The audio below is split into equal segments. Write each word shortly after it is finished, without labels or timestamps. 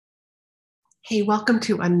Hey, welcome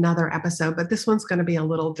to another episode, but this one's going to be a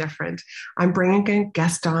little different. I'm bringing a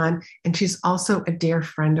guest on, and she's also a dear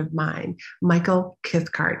friend of mine, Michael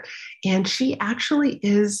Kithcart. And she actually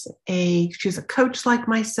she's a coach like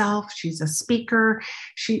myself. She's a speaker.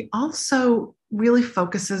 She also really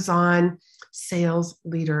focuses on sales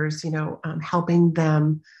leaders, helping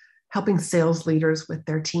sales leaders with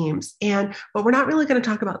their teams. But we're not really going to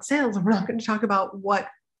talk about sales, and we're not going to talk about what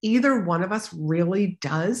either one of us really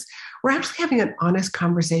does. We're actually having an honest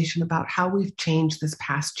conversation about how we've changed this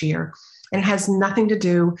past year. And it has nothing to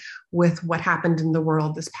do with what happened in the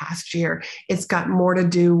world this past year. It's got more to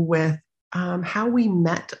do with how we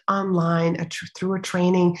met online through a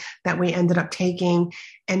training that we ended up taking,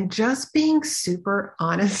 and just being super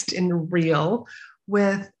honest and real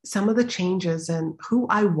with some of the changes and who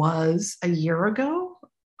I was a year ago,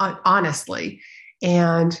 honestly,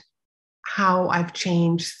 and how I've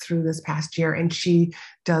changed through this past year. And she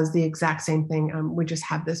does the exact same thing. We just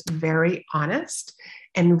have this very honest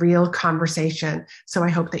and real conversation. So I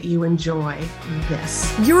hope that you enjoy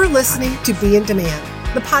this. You're listening to Be in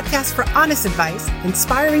Demand, the podcast for honest advice,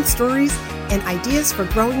 inspiring stories, and ideas for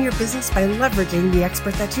growing your business by leveraging the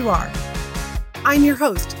expert that you are. I'm your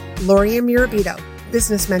host, Lori Mirabito,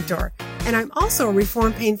 business mentor, and I'm also a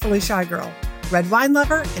reformed painfully shy girl, red wine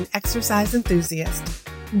lover, and exercise enthusiast.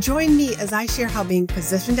 Join me as I share how being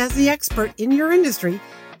positioned as the expert in your industry,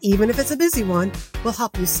 even if it's a busy one, will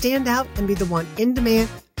help you stand out and be the one in demand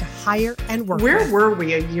to hire and work Where with. were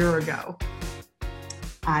we a year ago?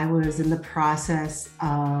 I was in the process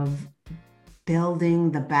of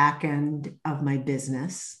building the back end of my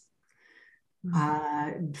business,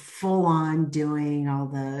 full on doing all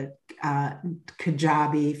the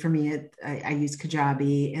Kajabi. For me, I use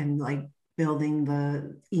Kajabi and like building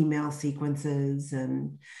the email sequences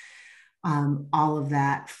and all of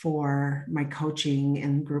that for my coaching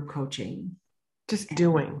and group coaching. Just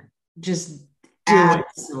doing.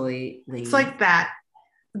 Absolutely. It's like that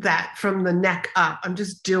from the neck up. I'm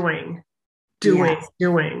just doing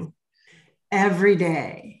every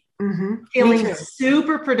day. Mm-hmm. Feeling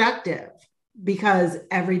super productive because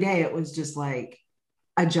every day it was just like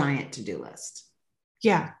a giant to-do list.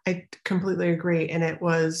 Yeah, I completely agree. And it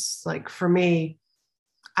was like, for me,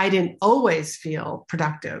 I didn't always feel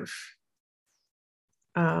productive.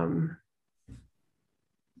 And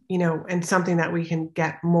something that we can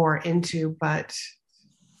get more into, but,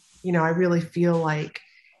 I really feel like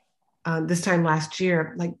this time last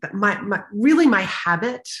year, like my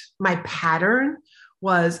habit, my pattern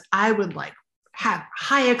was I would like have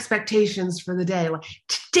high expectations for the day. Like,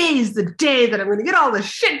 today's the day that I'm going to get all this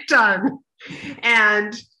shit done.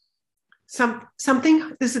 And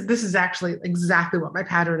this is actually exactly what my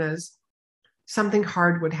pattern is. Something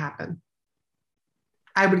hard would happen.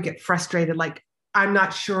 I would get frustrated. Like, I'm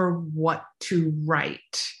not sure what to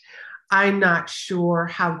write. I'm not sure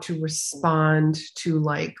how to respond to,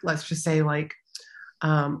 like, let's just say like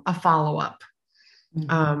a follow-up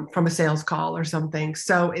from a sales call or something.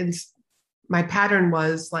 So my pattern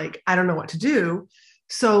was like, I don't know what to do.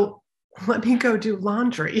 So let me go do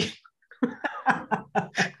laundry.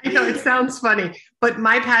 It sounds funny, but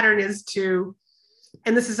my pattern is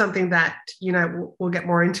and this is something that, we'll get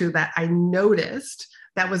more into, that I noticed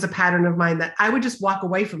that was a pattern of mine, that I would just walk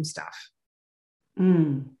away from stuff.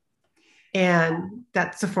 And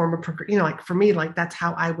that's a form of, like for me, like that's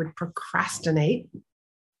how I would procrastinate.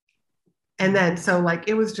 And then, so like,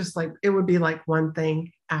 it was just like, it would be like one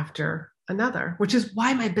thing after another, which is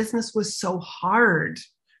why my business was so hard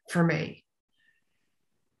for me.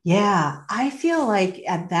 Yeah, I feel like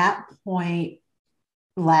at that point,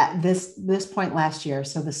 this point last year,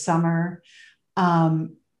 so the summer, I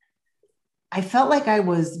felt like I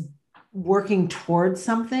was working towards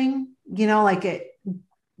something, like it,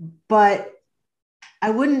 but I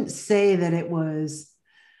wouldn't say that it was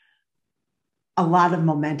a lot of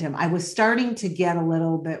momentum. I was starting to get a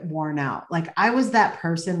little bit worn out. Like, I was that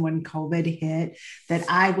person when COVID hit, that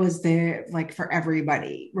I was there like for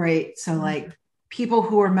everybody, right? So like people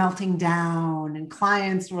who were melting down and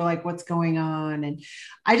clients were like, what's going on? And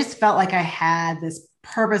I just felt like I had this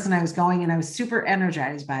purpose and I was going, and I was super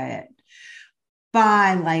energized by it.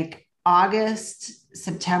 By like August,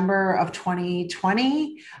 September of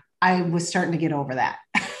 2020, I was starting to get over that.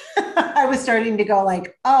 I was starting to go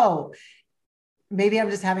like, oh, maybe I'm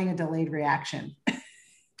just having a delayed reaction.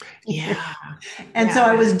 Yeah. And so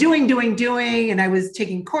I was doing, and I was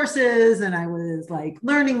taking courses and I was like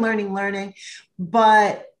learning.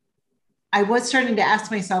 But I was starting to ask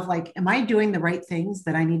myself, like, am I doing the right things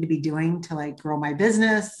that I need to be doing to like grow my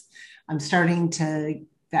business?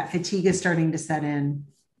 That fatigue is starting to set in.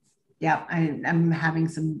 Yeah. I'm having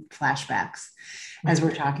some flashbacks as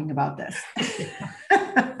we're talking about this.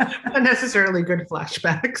 Not necessarily good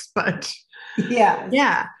flashbacks, but Yeah.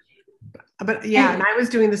 yeah. But yeah, and I was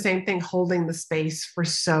doing the same thing, holding the space for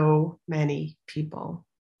so many people.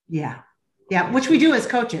 Yeah. Yeah. Which we do as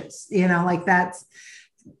coaches, like that's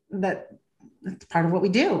part of what we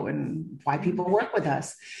do and why people work with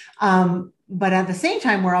us. But at the same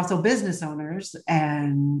time, we're also business owners,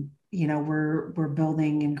 and, we're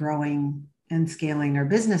building and growing and scaling our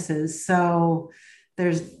businesses. So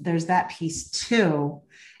there's that piece too.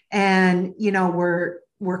 And,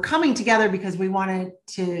 we're coming together because we wanted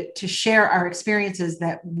to share our experiences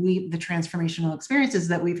the transformational experiences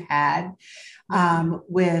that we've had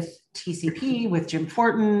with TCP, with Jim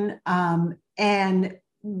Fortin. And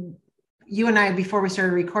you and I, before we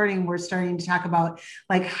started recording, we're starting to talk about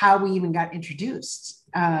like how we even got introduced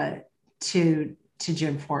to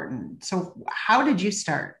Jim Fortin. So how did you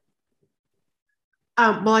start?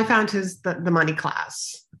 Well, I found the money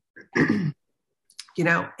class,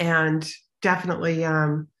 and definitely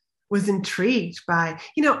was intrigued by,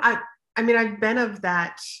 I mean, I've been of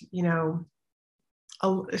that,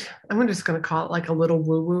 I'm just going to call it like a little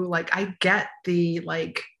woo woo. Like I get the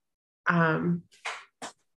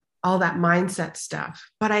all that mindset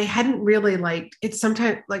stuff, but I hadn't really it's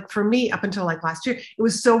sometimes like for me up until like last year, it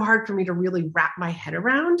was so hard for me to really wrap my head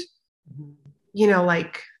around,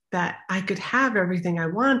 like that I could have everything I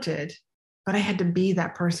wanted, but I had to be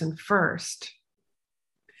that person first.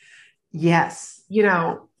 Yes.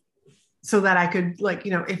 So that I could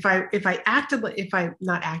if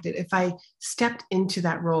I stepped into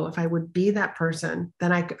that role, if I would be that person,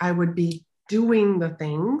 then I would be doing the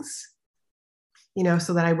things,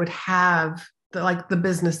 so that I would have the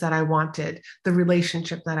business that I wanted, the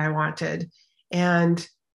relationship that I wanted. And,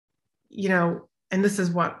 and this is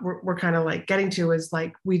what we're kind of like getting to is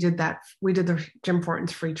like, we did the Jim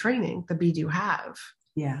Fortin's free training, the Be Do Have.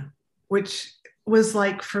 Yeah. Which was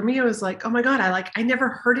like, for me, it was like, oh my God, I never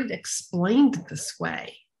heard it explained this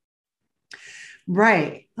way.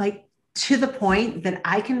 Right. Like to the point that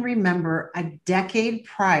I can remember a decade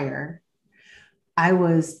prior, I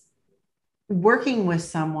was working with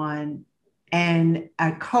someone and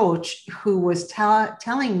a coach who was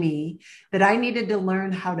telling me that I needed to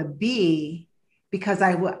learn how to be, because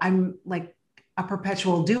I'm like a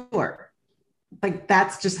perpetual doer. Like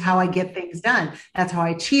that's just how I get things done. That's how I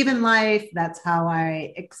achieve in life. That's how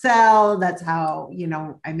I excel. That's how,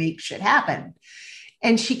 I make shit happen.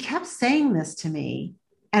 And she kept saying this to me.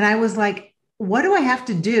 And I was like, what do I have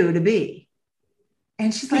to do to be?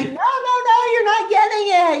 And she's like, no, you're not getting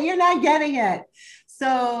it. You're not getting it.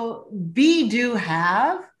 So Be Do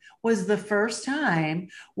Have was the first time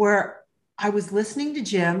where I was listening to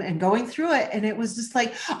Jim and going through it. And it was just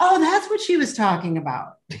like, oh, that's what she was talking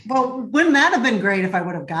about. Well, wouldn't that have been great if I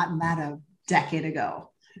would have gotten that a decade ago?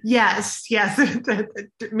 Yes.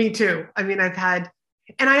 Me too. I mean, and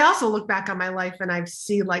I also look back on my life and I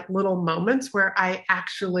see like little moments where I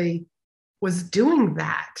actually was doing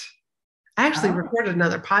that. I actually recorded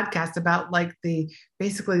another podcast about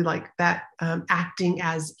basically that acting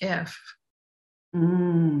as if.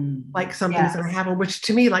 Like something's going to happen, which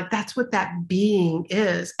to me, that's what that being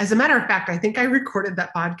is. As a matter of fact, I think I recorded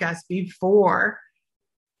that podcast before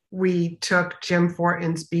we took Jim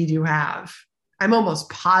Fortin's Be Do Have. I'm almost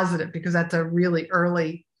positive because that's a really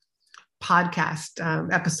early podcast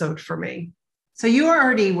episode for me. So you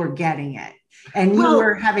already were getting it, and you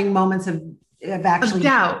were having moments of actually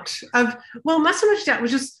doubt not so much doubt. It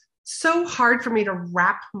was just so hard for me to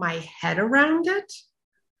wrap my head around it.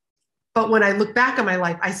 But when I look back on my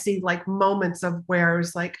life, I see moments of where I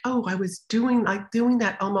was like, oh, I was doing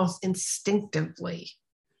that almost instinctively.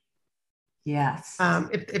 Yes.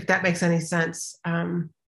 If that makes any sense.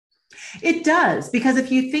 It does, because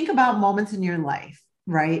if you think about moments in your life,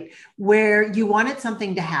 right, where you wanted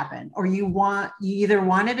something to happen, or you either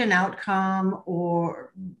wanted an outcome,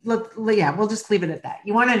 or we'll just leave it at that.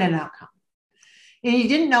 You wanted an outcome and you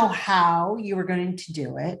didn't know how you were going to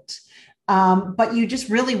do it. But you just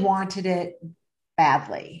really wanted it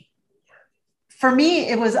badly. For me,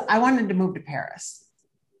 I wanted to move to Paris.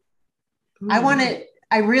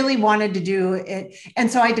 I really wanted to do it.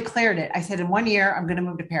 And so I declared it. I said, in 1 year, I'm going to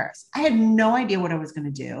move to Paris. I had no idea what I was going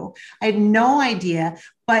to do. I had no idea,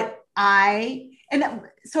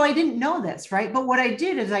 so I didn't know this, right? But what I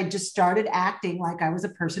did is I just started acting like I was a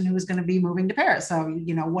person who was going to be moving to Paris. So,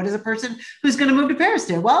 what is a person who's going to move to Paris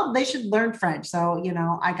do? Well, they should learn French. So,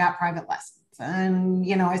 I got private lessons, and,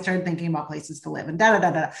 I started thinking about places to live, and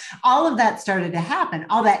all of that started to happen.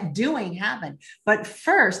 All that doing happened. But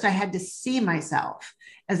first I had to see myself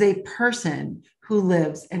as a person who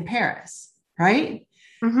lives in Paris, right?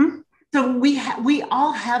 Mm-hmm. So we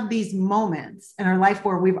all have these moments in our life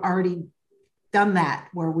where we've already done that,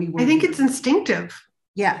 where we were. I think it's instinctive.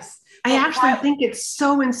 Yes. I actually think it's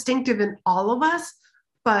so instinctive in all of us,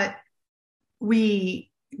 but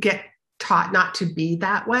we get taught not to be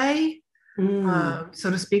that way, so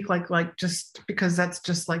to speak, like just because that's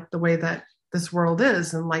just like the way that this world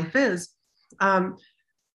is and life is.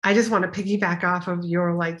 I just want to piggyback off of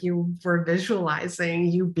your, like, you were visualizing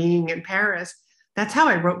you being in Paris. That's how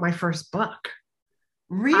I wrote my first book.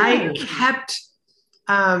 Really? I kept,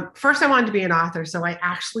 first I wanted to be an author. So I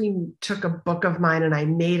actually took a book of mine and I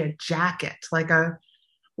made a jacket, like and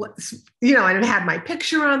it had my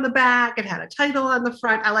picture on the back. It had a title on the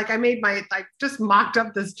front. I just mocked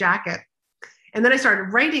up this jacket. And then I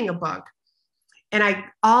started writing a book, and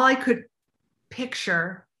all I could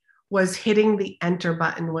picture was hitting the enter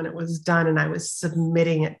button when it was done, and I was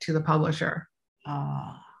submitting it to the publisher.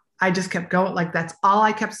 I just kept going. Like, that's all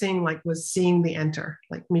I kept seeing, like, was seeing the enter,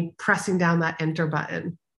 like me pressing down that enter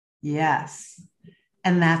button. Yes.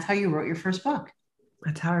 And that's how you wrote your first book.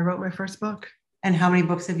 That's how I wrote my first book. And how many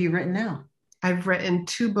books have you written now? I've written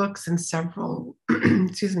 2 books and several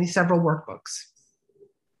workbooks.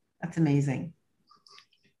 That's amazing.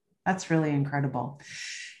 That's really incredible.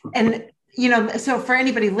 And, so for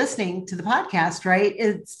anybody listening to the podcast, right,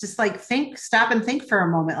 it's just like, stop and think for a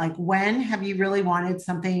moment. Like, when have you really wanted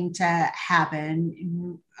something to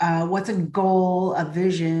happen? What's a goal, a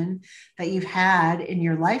vision that you've had in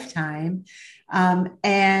your lifetime?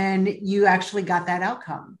 And you actually got that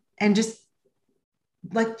outcome. And just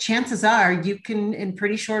like, chances are you can, in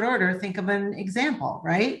pretty short order, think of an example,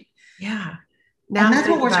 right? Yeah. Now, and that's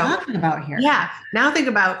what we're talking about here. Yeah. Now think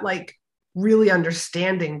about, like, really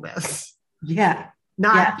understanding this. Yeah.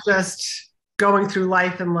 Not just going through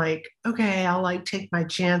life and like, okay, I'll like take my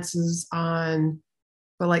chances on,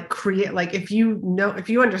 but like create, like, if you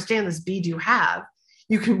understand this Be Do Have,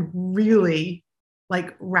 you can really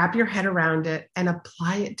like wrap your head around it and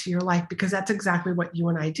apply it to your life, because that's exactly what you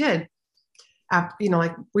and I did.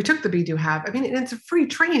 Like, we took the Be Do Have. I mean, and it's a free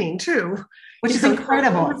training too, which is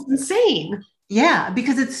incredible. It's insane. Yeah,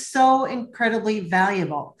 because it's so incredibly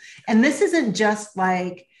valuable. And this isn't just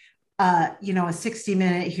like, a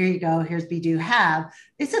 60-minute, here you go, here's Be Do Have.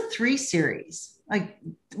 It's a 3 series. Like,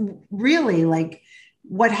 really, like,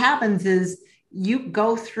 what happens is you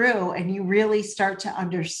go through and you really start to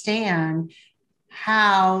understand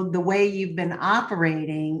how the way you've been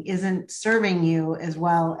operating isn't serving you as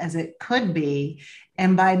well as it could be.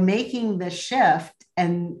 And by making the shift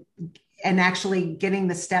and actually getting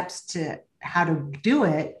the steps to how to do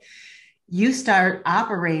it, you start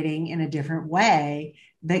operating in a different way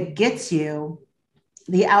that gets you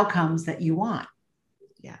the outcomes that you want.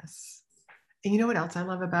 Yes. And you know what else I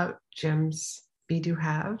love about Jim's Be Do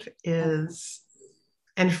Have is,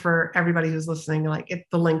 and for everybody who's listening, like,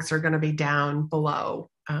 the links are going to be down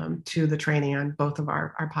below to the training on both of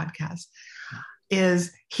our podcasts,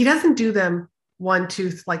 is he doesn't do them 1,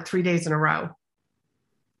 2, like 3 days in a row.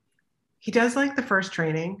 He does like the first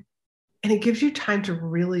training, and it gives you time to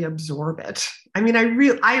really absorb it. I mean,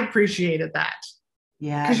 I appreciated that.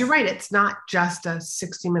 Yeah. Because you're right. It's not just a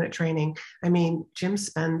 60-minute training. I mean, Jim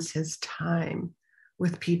spends his time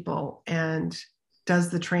with people and does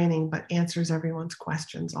the training, but answers everyone's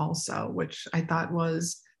questions also, which I thought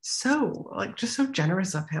was just so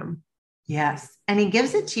generous of him. Yes. And he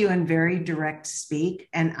gives it to you in very direct speak.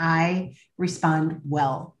 And I respond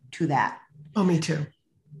well to that. Oh, me too.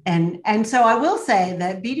 And so I will say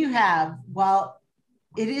that Be Do Have, while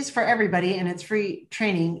it is for everybody and it's free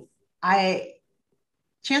training,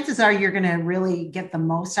 chances are you're going to really get the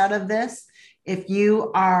most out of this if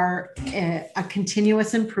you are a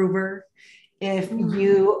continuous improver, if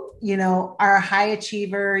you are a high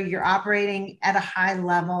achiever, you're operating at a high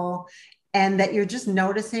level, and that you're just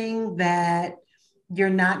noticing that you're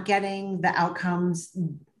not getting the outcomes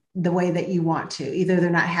the way that you want to. Either they're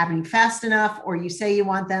not happening fast enough, or you say you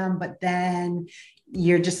want them, but then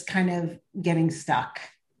you're just kind of getting stuck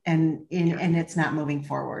and it's not moving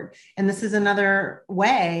forward. And this is another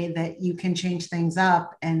way that you can change things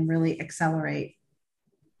up and really accelerate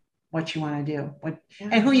what you want to do,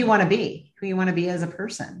 and who you want to be as a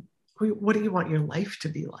person. What do you want your life to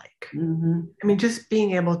be like? Mm-hmm. I mean, just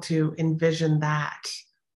being able to envision that,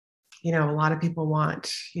 a lot of people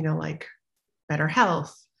want, like better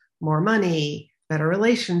health, more money, better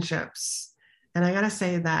relationships. And I got to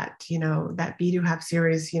say that, that Be Do Have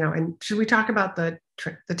series, and should we talk about the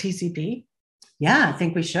TCP? Yeah, I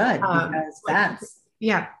think we should, because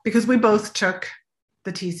because we both took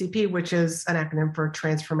the TCP, which is an acronym for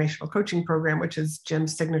Transformational Coaching Program, which is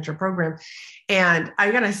Jim's signature program. And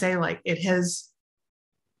I gotta say, like, it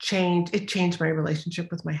changed my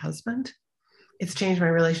relationship with my husband. It's changed my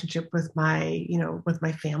relationship with with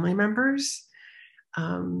my family members.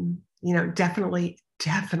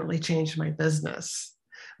 Definitely changed my business.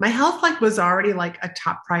 My health was already a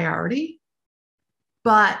top priority,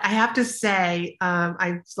 but I have to say,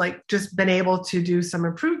 I've just been able to do some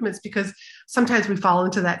improvements, because sometimes we fall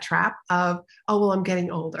into that trap of, oh, well, I'm getting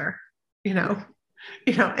older, and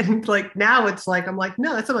now it's I'm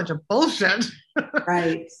no, that's a bunch of bullshit.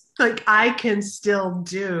 Right. I can still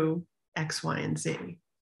do X, Y, and Z.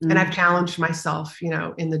 Mm-hmm. And I've challenged myself,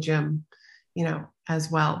 in the gym,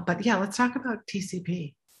 as well. But yeah, let's talk about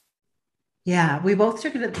TCP. Yeah, we both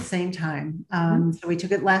took it at the same time. So we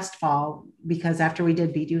took it last fall, because after we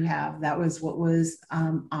did Be Do Have, that was what was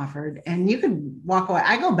offered. And you could walk away.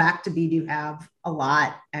 I go back to Be Do Have a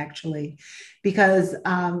lot, actually, because,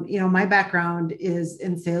 my background is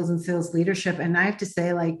in sales and sales leadership. And I have to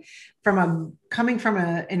say, coming from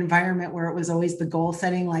an environment where it was always the goal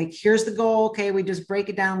setting, here's the goal. Okay, we just break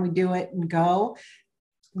it down, we do it and go.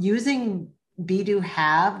 Using Be Do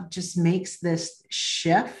Have just makes this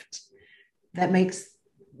shift that makes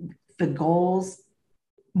the goals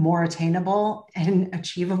more attainable and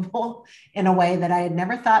achievable in a way that I had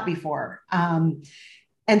never thought before. And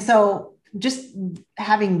so just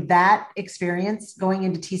having that experience going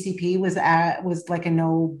into TCP was like a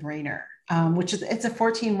no-brainer, it's a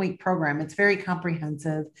 14-week program. It's very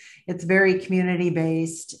comprehensive. It's very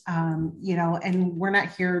community-based, and we're not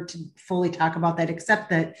here to fully talk about that, except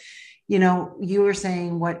that, you were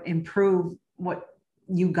saying what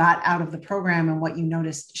you got out of the program and what you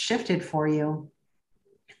noticed shifted for you.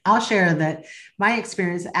 I'll share that my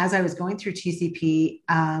experience as I was going through TCP,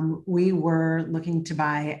 we were looking to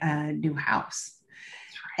buy a new house.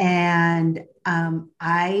 And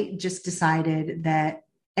I just decided that,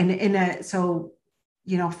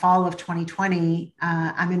 fall of 2020,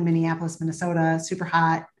 I'm in Minneapolis, Minnesota, super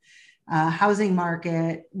hot housing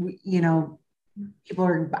market, people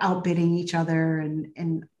are outbidding each other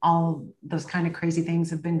and all those kind of crazy things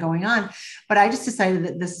have been going on. But I just decided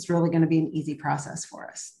that this is really going to be an easy process for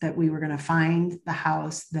us, that we were going to find the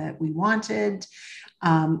house that we wanted.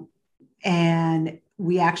 And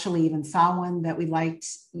we actually even saw one that we liked,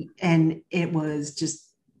 and it was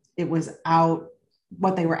out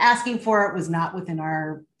what they were asking for. It was not within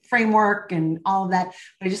our framework and all of that.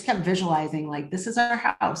 But I just kept visualizing, this is our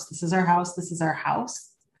house. This is our house. This is our house.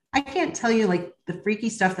 I can't tell you the freaky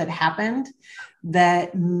stuff that happened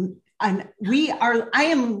I'm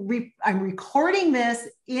recording this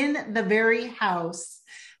in the very house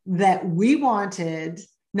that we wanted,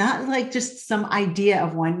 not just some idea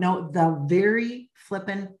of one. No, the very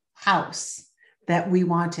flippin' house that we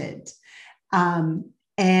wanted. And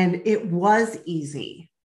it was easy.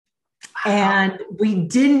 And we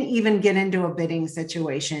didn't even get into a bidding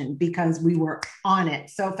situation because we were on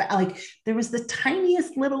it. So there was the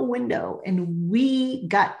tiniest little window and we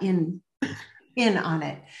got in on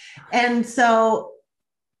it. And so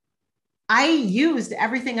I used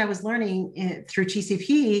everything I was learning through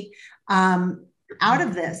TCP out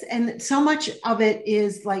of this. And so much of it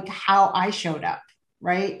is how I showed up,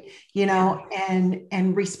 right?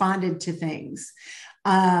 And responded to things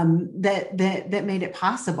that made it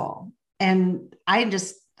possible. And I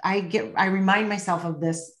remind myself of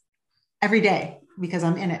this every day because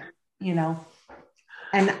I'm in it,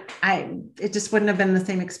 and it just wouldn't have been the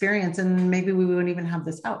same experience. And maybe we wouldn't even have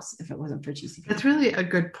this house if it wasn't for TCP. That's really a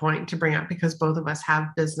good point to bring up, because both of us have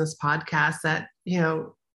business podcasts that,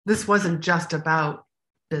 this wasn't just about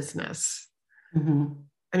business. Mm-hmm.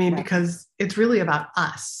 I mean, right. Because it's really about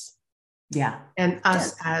us. Yeah. And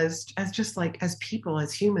us as just as people,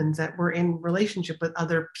 as humans, that we're in relationship with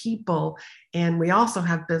other people. And we also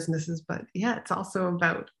have businesses, but yeah, it's also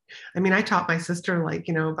about, I taught my sister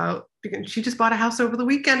about, she just bought a house over the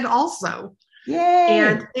weekend also. Yay.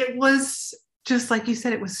 And it was just like you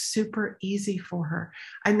said, it was super easy for her.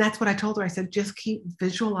 And that's what I told her. I said, just keep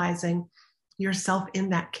visualizing yourself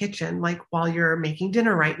in that kitchen, while you're making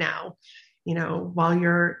dinner right now. While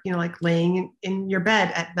you're, laying in your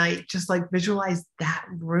bed at night, just visualize that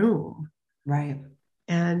room. Right.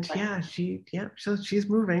 And so she's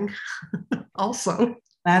moving also.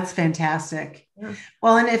 That's fantastic. Yeah.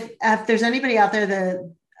 Well, and if there's anybody out there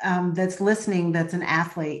that that's listening, that's an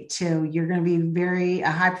athlete too, you're going to be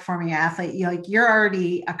a high performing athlete. You're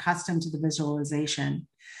already accustomed to the visualization.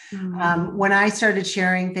 When I started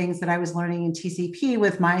sharing things that I was learning in TCP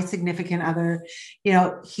with my significant other, you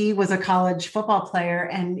know, he was a college football player,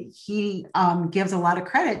 and he gives a lot of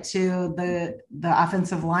credit to the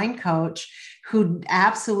offensive line coach who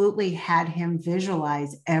absolutely had him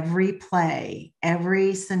visualize every play,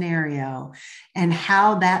 every scenario, and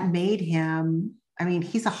how that made him. I mean,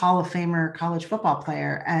 he's a Hall of Famer college football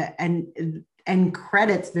player, and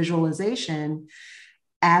credits visualization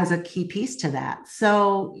as a key piece to that.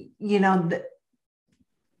 So, you know,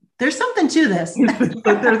 there's something to this.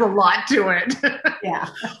 There's a lot to it. Yeah.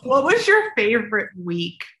 What was your favorite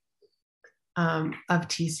week of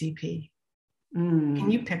TCP?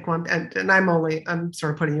 Can you pick one? And I'm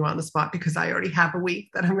sort of putting you on the spot because I already have a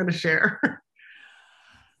week that I'm going to share.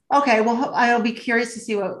 Okay, well, I'll be curious to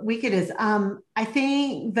see what week it is. I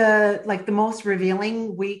think the most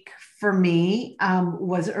revealing week for me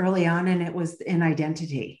was early on, and it was in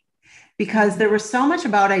identity, because there was so much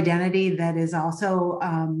about identity that is also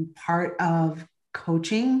part of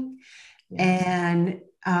coaching, and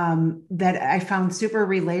that I found super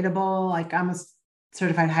relatable. Like, I'm a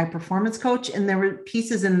certified high performance coach, and there were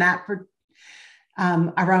pieces in that for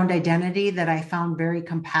around identity that I found very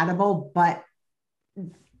compatible, but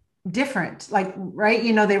different, like, right,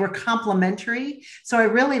 you know, they were complementary. So I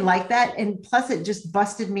really like that. And plus it just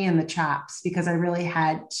busted me in the chops, because I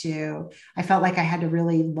felt like I had to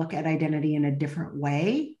really look at identity in a different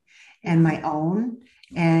way, and my own,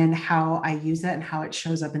 and how I use it and how it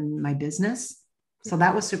shows up in my business. So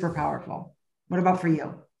that was super powerful. What about for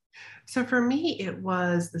you? So for me, it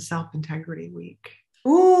was the self-integrity week.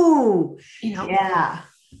 Ooh, you know, yeah.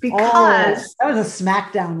 Because that was a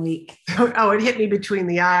smackdown week. It hit me between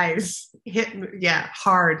the eyes.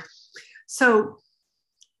 Hard. So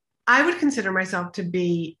I would consider myself to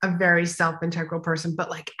be a very self-integral person, but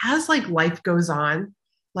like, as like life goes on,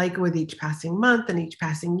 like with each passing month and each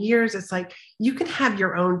passing years, it's like you can have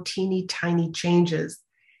your own teeny tiny changes.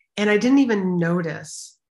 And I didn't even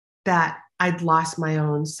notice that I'd lost my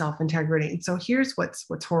own self-integrity. And so here's what's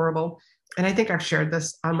horrible. And I think I've shared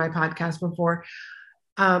this on my podcast before.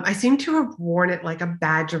 I seem to have worn it like a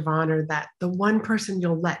badge of honor that the one person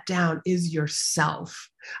you'll let down is yourself.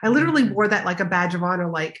 I literally wore that like a badge of honor,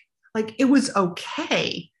 like it was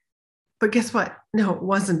okay. But guess what? No, it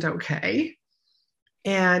wasn't okay.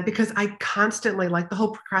 And because I constantly, like, the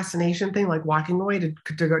whole procrastination thing, like walking away to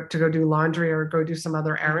go do laundry or go do some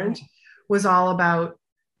other errand, was all about,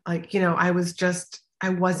 like, you know, I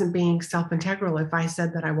wasn't being self-integral. If I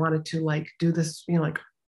said that I wanted to like do this, you know, like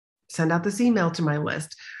send out this email to my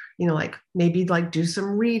list, you know, like maybe like do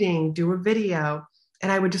some reading, do a video, and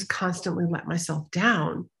I would just constantly let myself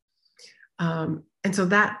down. And so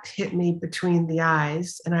that hit me between the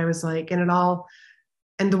eyes, and I was like, one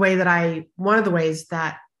of the ways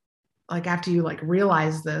that, like, after you like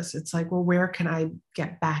realize this, it's like, well, where can I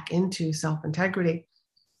get back into self-integrity?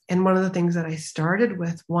 And one of the things that I started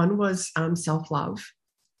with, one was self-love.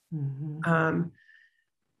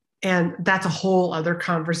 And that's a whole other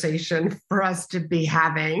conversation for us to be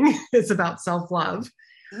having. It's about self-love.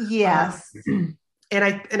 Yes. And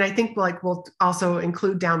I think, like, we'll also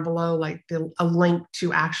include down below like a link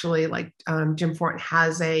to actually, like, Jim Fortin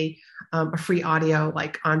has a free audio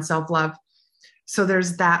like on self-love. So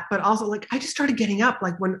there's that, but also, like, I just started getting up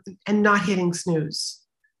and not hitting snooze,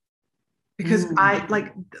 because I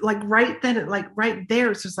like right then, like right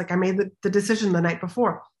there, it's just like I made the decision the night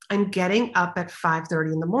before. I'm getting up at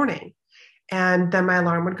 5:30 in the morning, and then my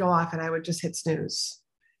alarm would go off and I would just hit snooze.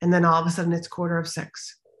 And then all of a sudden it's 5:45,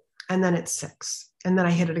 and then it's 6. And then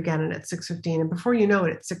I hit it again, and it's 6:15. And before you know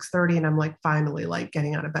it, it's 6:30, and I'm like finally like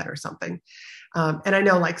getting out of bed or something. And I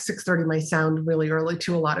know like 6:30 might sound really early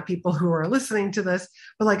to a lot of people who are listening to this,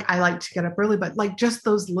 but like, I like to get up early, but like just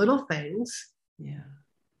those little things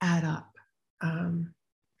add up.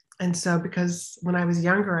 And so, because when I was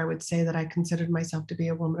younger, I would say that I considered myself to be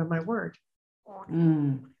a woman of my word.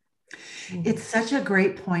 It's such a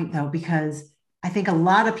great point, though, because I think a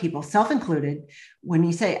lot of people, self-included, when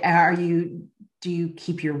you say, do you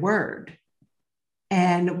keep your word?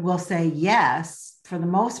 And we'll say yes, for the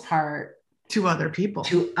most part. To other people.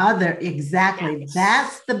 Exactly. Yes.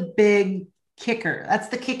 That's the big kicker. That's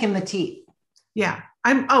the kick in the teeth. Yeah.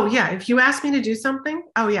 If you ask me to do something,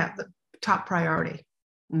 the top priority.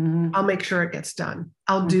 I'll make sure it gets done.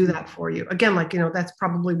 I'll do that for you. Again, like, you know, that's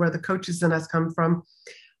probably where the coaches in us come from.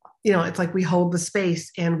 You know, it's like we hold the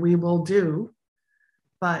space and we will do,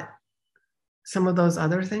 but some of those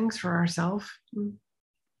other things for ourselves.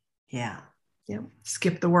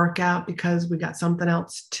 Skip the workout because we got something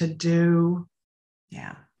else to do.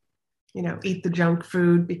 You know, eat the junk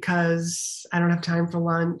food because I don't have time for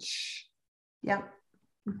lunch.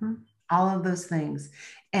 Mm-hmm. All of those things.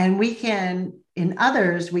 And we can, in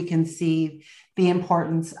others, we can see the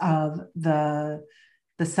importance of the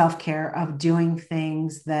self-care, of doing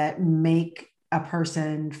things that make a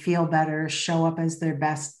person feel better, show up as their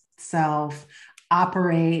best self,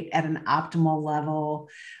 operate at an optimal level.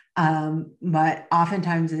 But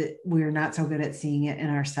oftentimes we're not so good at seeing it in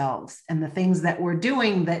ourselves and the things that we're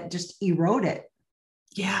doing that just erode it.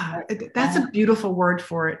 Yeah, that's a beautiful word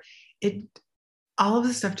for it. All of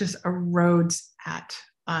this stuff just erodes at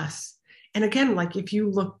us. And again, like if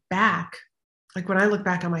you look back, like when I look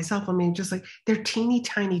back on myself, I mean, just like they're teeny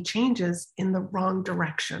tiny changes in the wrong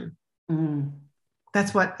direction. Mm.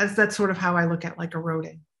 That's sort of how I look at like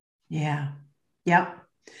eroding. Yeah. Yep.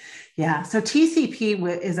 Yeah. So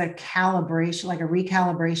TCP is a calibration, like a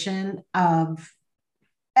recalibration of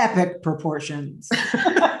epic proportions.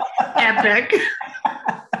 Epic.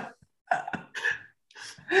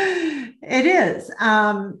 It is.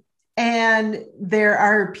 And there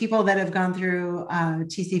are people that have gone through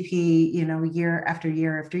TCP, year after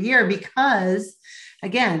year after year, because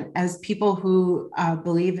again, as people who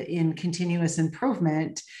believe in continuous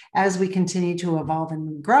improvement, as we continue to evolve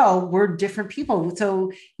and grow, we're different people.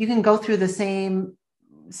 So you can go through the same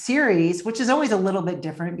series, which is always a little bit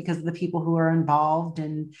different because of the people who are involved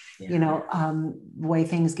and, the way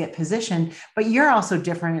things get positioned, but you're also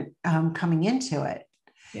different coming into it.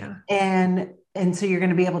 Yeah. And so you're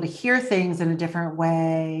going to be able to hear things in a different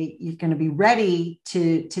way. You're going to be ready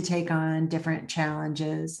to take on different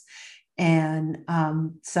challenges. And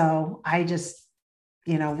so I just,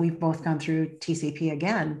 we've both gone through TCP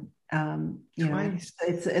again. Twice.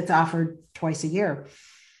 It's offered twice a year,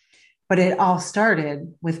 but it all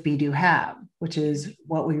started with Be Do Have, which is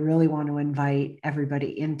what we really want to invite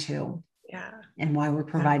everybody into. Yeah. And why we're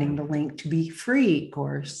providing the link to Be Free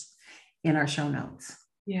course in our show notes.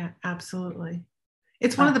 Yeah, absolutely.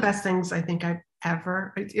 It's one of the best things I think I've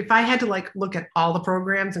ever, if I had to like look at all the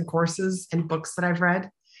programs and courses and books that I've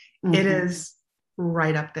read, it is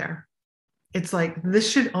right up there. It's like, this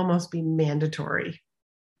should almost be mandatory.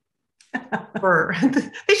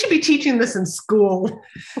 They should be teaching this in school.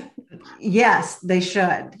 Yes, they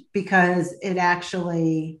should, because it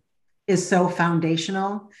actually is so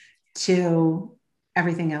foundational to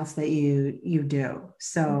everything else that you do.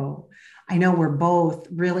 So I know we're both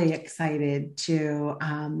really excited to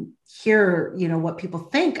hear, what people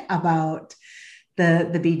think about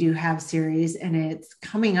the Be Do Have series, and it's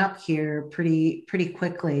coming up here pretty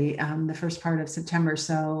quickly, the first part of September.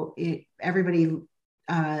 So everybody,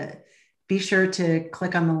 be sure to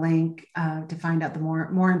click on the link to find out the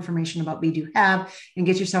more information about Be Do Have and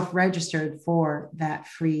get yourself registered for that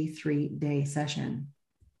free 3-day session.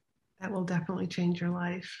 That will definitely change your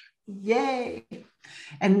life. Yay.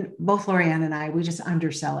 And both Lorianne and I, we just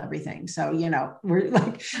undersell everything. So, we're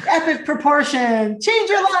like epic proportion, change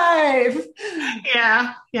your life.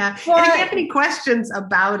 Yeah. Yeah. But, and if you have any questions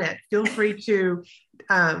about it, feel free to,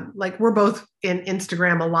 we're both in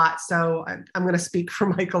Instagram a lot. So I'm going to speak for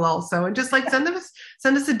Michael also, and just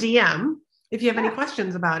send us a DM. If you have any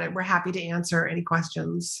questions about it, we're happy to answer any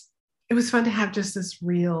questions. It was fun to have just this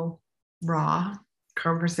real raw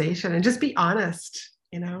conversation and just be honest,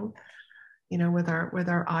 with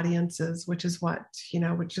our audiences, which is what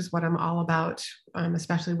I'm all about,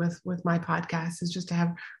 especially with my podcast, is just to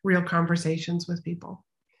have real conversations with people.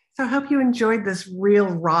 So I hope you enjoyed this real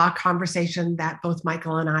raw conversation that both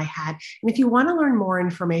Michael and I had. And if you want to learn more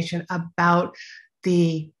information about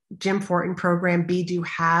the Jim Fortin program, Be Do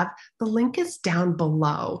Have, the link is down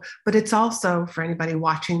below, but it's also, for anybody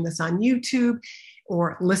watching this on YouTube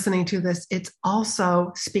or listening to this, it's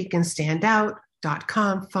also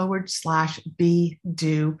speakandstandout.com/Be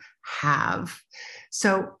Do Have.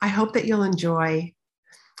 So I hope that you'll enjoy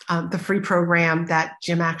the free program that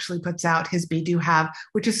Jim actually puts out, his Be Do Have,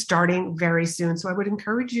 which is starting very soon. So I would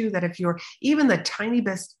encourage you that if you're even the tiny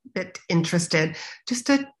bit interested, just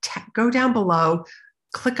to go down below,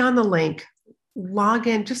 click on the link, log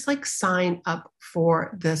in, just sign up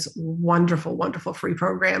for this wonderful, wonderful free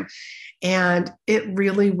program. And it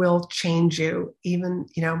really will change you. Even,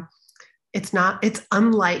 it's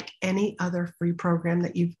unlike any other free program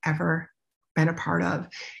that you've ever been a part of.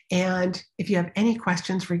 And if you have any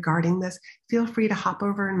questions regarding this, feel free to hop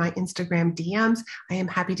over in my Instagram DMs. I am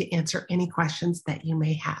happy to answer any questions that you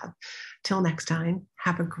may have. Till next time,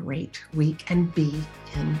 have a great week and be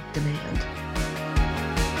in demand.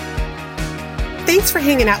 Thanks for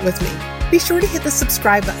hanging out with me. Be sure to hit the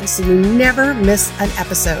subscribe button so you never miss an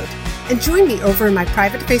episode. And join me over in my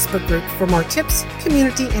private Facebook group for more tips,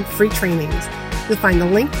 community, and free trainings. You'll find the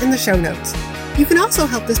link in the show notes. You can also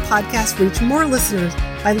help this podcast reach more listeners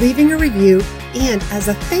by leaving a review And as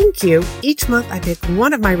a thank you, each month I pick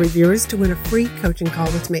one of my reviewers to win a free coaching call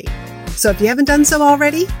with me. So if you haven't done so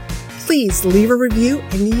already, please leave a review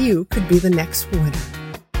and you could be the next winner.